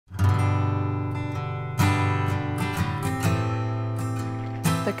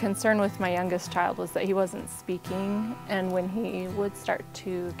The concern with my youngest child was that he wasn't speaking, and when he would start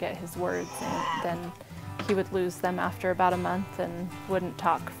to get his words in, then he would lose them after about a month and wouldn't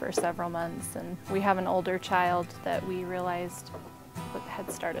talk for several months. And we have an older child that we realized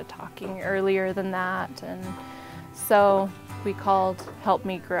had started talking earlier than that, and so we called Help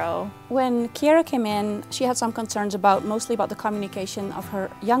Me Grow. When Kiera came in, she had some concerns mostly about the communication of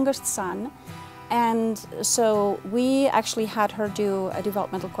her youngest son. And so we actually had her do a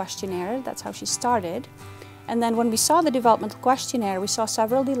developmental questionnaire. That's how she started. And then when we saw the developmental questionnaire, we saw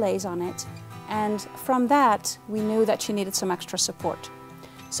several delays on it. And from that, we knew that she needed some extra support.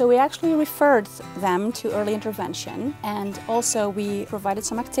 So we actually referred them to early intervention, and also we provided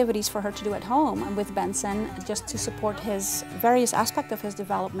some activities for her to do at home and with Benson, just to support his various aspects of his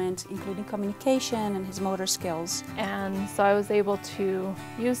development, including communication and his motor skills. And so I was able to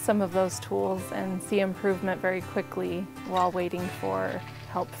use some of those tools and see improvement very quickly while waiting for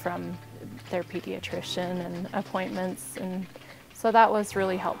help from their pediatrician and appointments. And so that was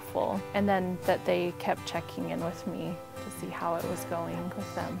really helpful. And then that they kept checking in with me to see how it was going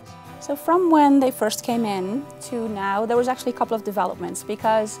with them. So from when they first came in to now, there was actually a couple of developments,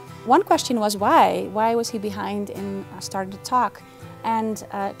 because one question was why? Why was he behind in starting to talk? And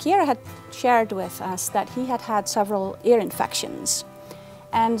Kiera had shared with us that he had had several ear infections.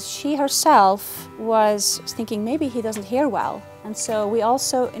 And she herself was thinking maybe he doesn't hear well. And so we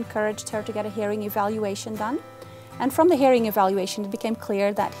also encouraged her to get a hearing evaluation done. And from the hearing evaluation, it became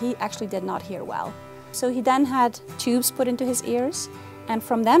clear that he actually did not hear well. So he then had tubes put into his ears, and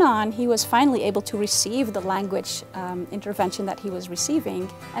from then on, he was finally able to receive the language intervention that he was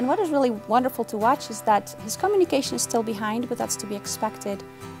receiving. And what is really wonderful to watch is that his communication is still behind, but that's to be expected.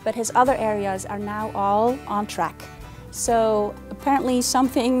 But his other areas are now all on track. So apparently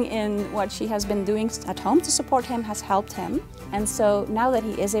something in what she has been doing at home to support him has helped him. And so now that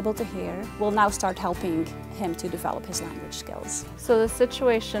he is able to hear, we'll now start helping him to develop his language skills. So the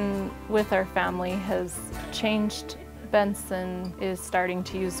situation with our family has changed. Benson is starting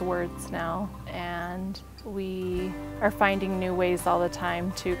to use words now, and we are finding new ways all the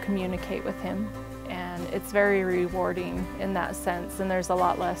time to communicate with him. And it's very rewarding in that sense, and there's a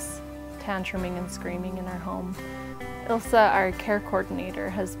lot less tantruming and screaming in our home. Ilsa, our care coordinator,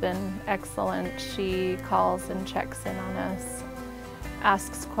 has been excellent. She calls and checks in on us,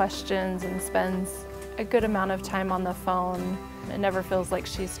 asks questions, and spends a good amount of time on the phone. It never feels like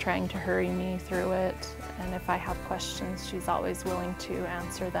she's trying to hurry me through it. And if I have questions, she's always willing to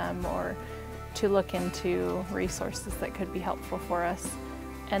answer them or to look into resources that could be helpful for us.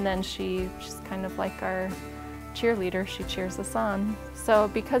 And then she's kind of like our cheerleader. She cheers us on. So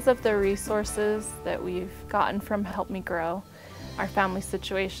because of the resources that we've gotten from Help Me Grow, our family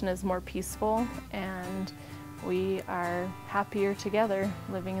situation is more peaceful, and we are happier together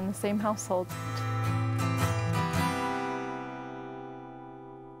living in the same household.